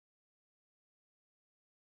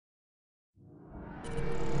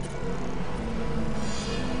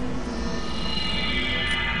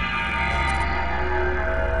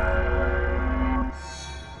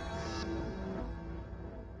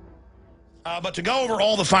But to go over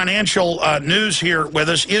all the financial news here with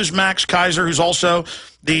us is Max Keiser, who's also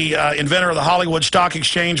the inventor of the Hollywood Stock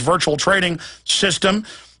Exchange virtual trading system.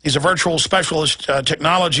 He's a virtual specialist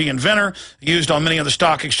technology inventor used on many of the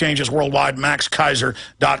stock exchanges worldwide,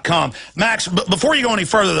 maxkeiser.com. Max, before you go any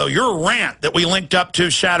further, though, your rant that we linked up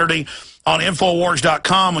to Saturday on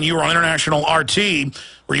Infowars.com when you were on International RT,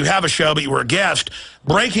 where you have a show, but you were a guest,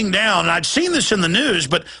 breaking down, and I'd seen this in the news,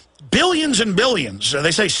 but billions and billions,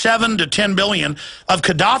 they say 7 to 10 billion, of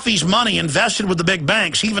Gaddafi's money invested with the big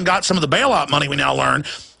banks, he even got some of the bailout money we now learn,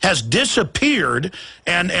 has disappeared.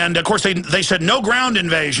 And of course, they said no ground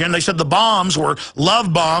invasion. They said the bombs were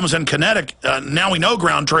love bombs and kinetic. Now we know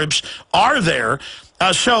ground troops are there.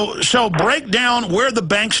 So break down where the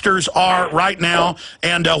banksters are right now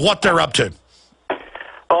and what they're up to.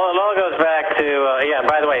 Well, it all goes back to, yeah,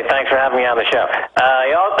 by the way, thanks for having me on the show.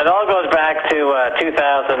 It all goes back to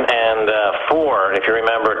 2004. If you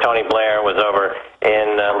remember, Tony Blair was over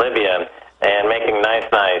in Libya and making nice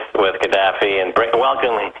with Gaddafi and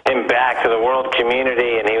welcoming him back to the world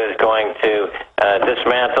community, and he was going to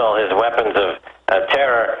dismantle his weapons of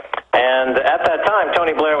terror. And at that time,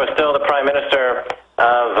 Tony Blair was still the Prime Minister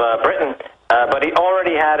of Britain, but he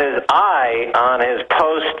already had his eye on his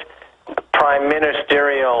post-prime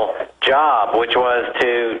ministerial job, which was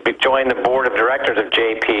to join the board of directors of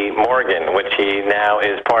J.P. Morgan, which he now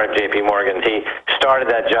is part of J.P. Morgan. He started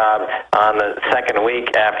that job on the second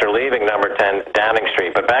week after leaving number 10 Downing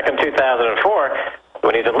Street. But back in 2004,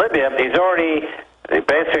 when he's in Libya, he's already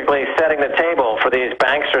basically setting the table for these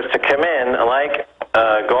banksters to come in, like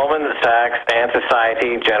Goldman Sachs and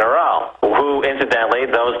Societe Generale, who, incidentally,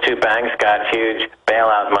 those two banks got huge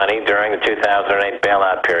bailout money during the 2008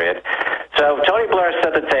 bailout period. So Tony Blair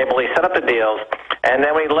set the table, he set up the deals, and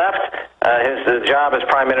then when he left his job as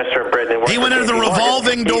Prime Minister of Britain, he went into the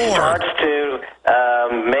revolving door. He starts to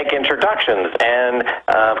make introductions, and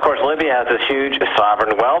of course Libya has this huge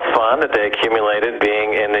sovereign wealth fund that they accumulated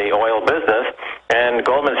being in the oil business, and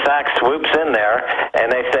Goldman Sachs swoops in there,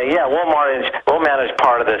 and they say, yeah, we'll manage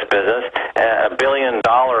part of this business, $1 billion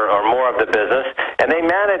or more of the business, and they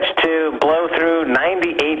managed to blow through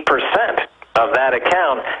 98% of that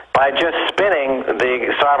account by just spinning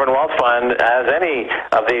the sovereign wealth fund, as any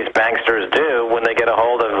of these banksters do when they get a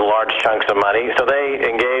hold of large chunks of money. So they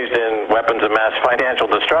engaged in weapons of mass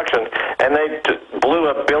financial destruction, and they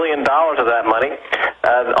blew $1 billion of that money.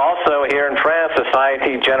 Also here in France,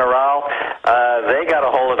 Societe Generale, they got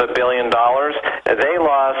a hold of $1 billion. They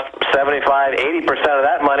lost 75–80% of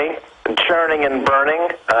that money, churning and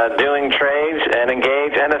burning, doing trades and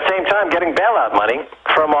engaged, and at the same time getting bailout money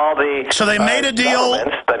from all the so they made a deal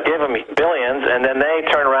that give them billions, and then they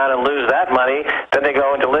turn around and lose that money. Then they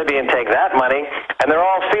go into Libya and take that money, and they're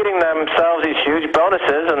all feeding themselves these huge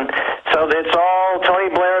bonuses. And so it's all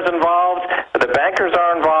Tony Blair's involved, the bankers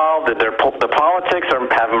are involved, the politics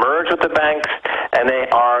have merged with the banks, and they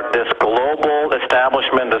are this global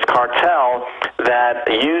establishment, this cartel that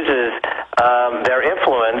uses their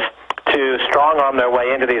influence to strong-arm their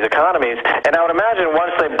way into these economies. And I would imagine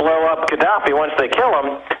once they blow up Gaddafi, once they kill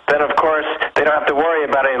him, then of course they don't have to worry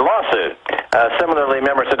about any lawsuit. Similarly,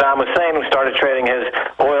 remember Saddam Hussein, who started trading his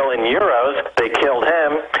oil in euros, they killed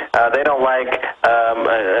him. They don't like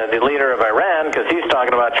the leader of Iran because he's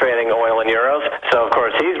talking about trading oil in euros. So of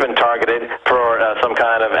course he's been targeted for some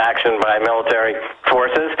kind of action by military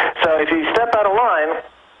forces. So if you step out of line,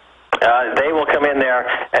 they will come in there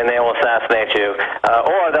and they will assassinate you.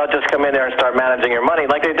 Or they'll just come in there and start managing your money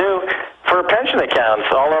like they do for pension accounts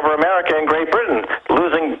all over America and Great Britain,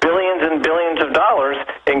 losing billions and billions of dollars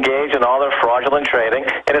engaged in all their fraudulent trading,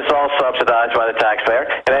 and it's all subsidized by the taxpayer.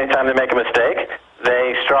 And anytime they make a mistake,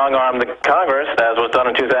 they strong-arm the Congress, as was done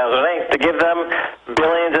in 2008, to give them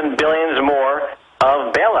billions and billions more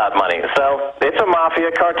of bailout money. So it's a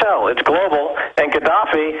mafia cartel. It's global, and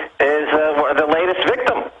Gaddafi is the latest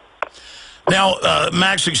victim. Now,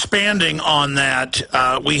 Max, expanding on that,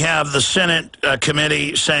 we have the Senate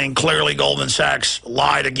committee saying clearly Goldman Sachs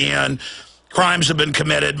lied again. Crimes have been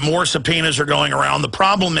committed. More subpoenas are going around. The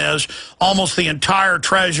problem is almost the entire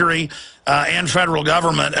Treasury and federal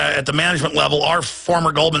government at the management level are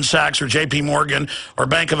former Goldman Sachs or J.P. Morgan or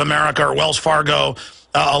Bank of America or Wells Fargo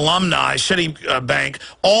alumni, Citibank,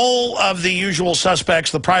 all of the usual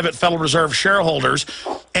suspects, the private Federal Reserve shareholders,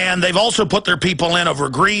 and they've also put their people in over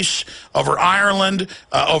Greece, over Ireland,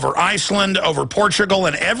 over Iceland, over Portugal,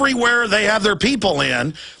 and everywhere they have their people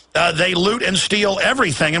in, they loot and steal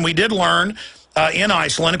everything. And we did learn in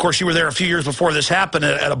Iceland. Of course, you were there a few years before this happened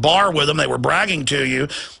at a bar with them. They were bragging to you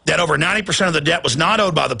that over 90% of the debt was not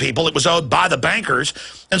owed by the people. It was owed by the bankers.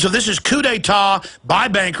 And so this is coup d'etat by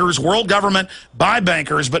bankers, world government by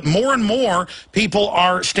bankers. But more and more people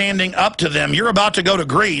are standing up to them. You're about to go to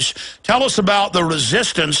Greece. Tell us about the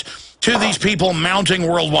resistance to these people mounting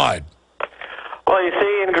worldwide. Well, you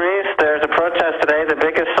see, in Greece, there's a protest today, the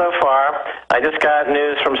biggest so far. I just got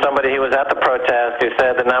news from somebody who was at the protest who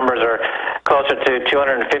said the numbers are closer to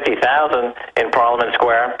 250,000 in Parliament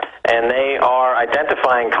Square, and they are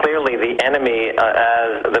identifying clearly the enemy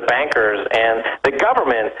as the bankers, and the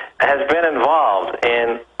government has been involved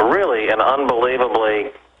in really an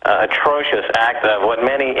unbelievably atrocious act of what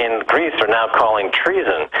many in Greece are now calling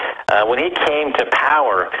treason. When he came to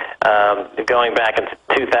power, going back into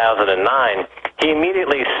 2009, he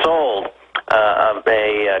immediately sold a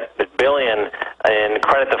billion in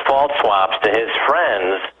credit default swaps to his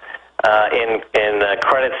friends in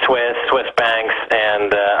Credit Suisse, Swiss banks,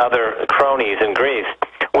 and other cronies in Greece.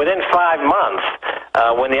 Within 5 months,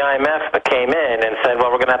 when the IMF came in and said, well,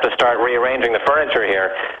 we're going to have to start rearranging the furniture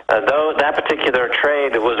here, though that particular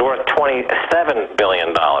trade was worth $27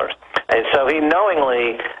 billion. And so he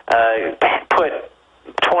knowingly put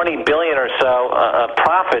 $20 billion or so of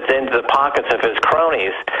profits into the pockets of his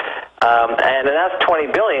cronies. And that's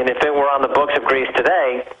 $20 billion, if it were on the books of Greece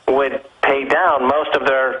today, would pay down most of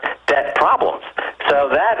their debt problems. So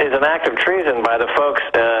that is an act of treason by the folks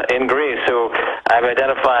in Greece who have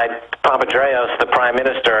identified Papadreou, the prime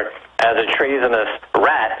minister, as a treasonous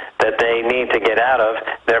rat that they need to get out of.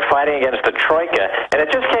 They're fighting against the Troika. And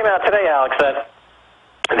it just came out today, Alex, that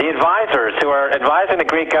the advisors who are advising the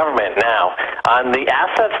Greek government now on the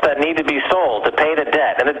assets that need to be sold to pay the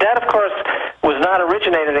debt, and the debt, of course, was not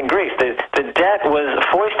originated in Greece. The debt was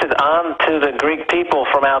foisted onto the Greek people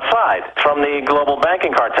from outside, from the global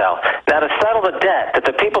banking cartel. Now, to settle the debt that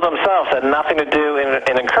the people themselves had nothing to do in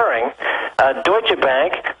incurring, Deutsche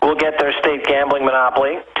Bank will get their state gambling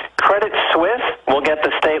monopoly. Credit Suisse will get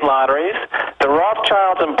the state lotteries. The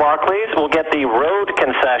Rothschilds and Barclays will get the road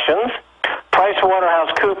concessions.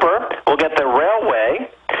 PricewaterhouseCoopers will get the railway.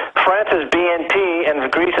 France's BNP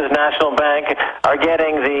and Greece's National Bank are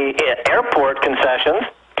getting the airport concessions.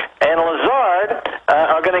 And Lazard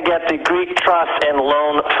are going to get the Greek trust and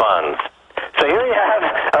loan funds. So here you have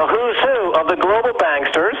a who's who of the global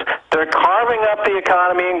banksters. They're carving up the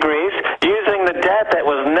economy in Greece using the debt that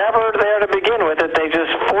was never there to begin with, that they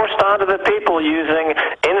just forced onto the people using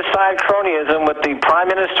inside cronyism with the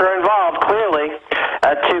prime minister involved, clearly,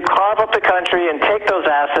 to carve up the country and take those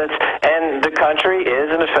assets, and the country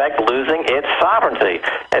is, in effect, losing its sovereignty.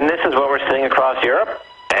 And this is what we're seeing across Europe.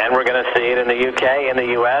 And we're going to see it in the UK, in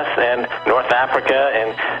the US, and North Africa,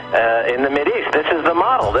 and in the Mideast. This is the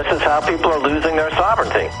model. This is how people are losing their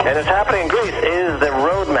sovereignty. And it's happening in Greece. It is the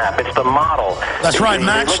roadmap. It's the model. That's right,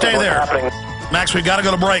 Max, stay there. Max, we've got to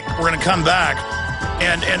go to break. We're going to come back.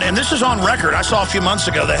 And this is on record. I saw a few months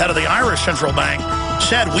ago the head of the Irish Central Bank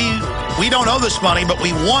said, we don't owe this money, but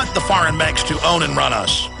we want the foreign banks to own and run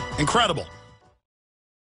us. Incredible.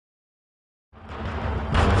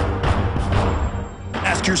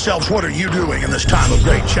 Ask yourselves, what are you doing in this time of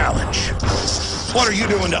great challenge? What are you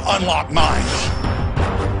doing to unlock minds?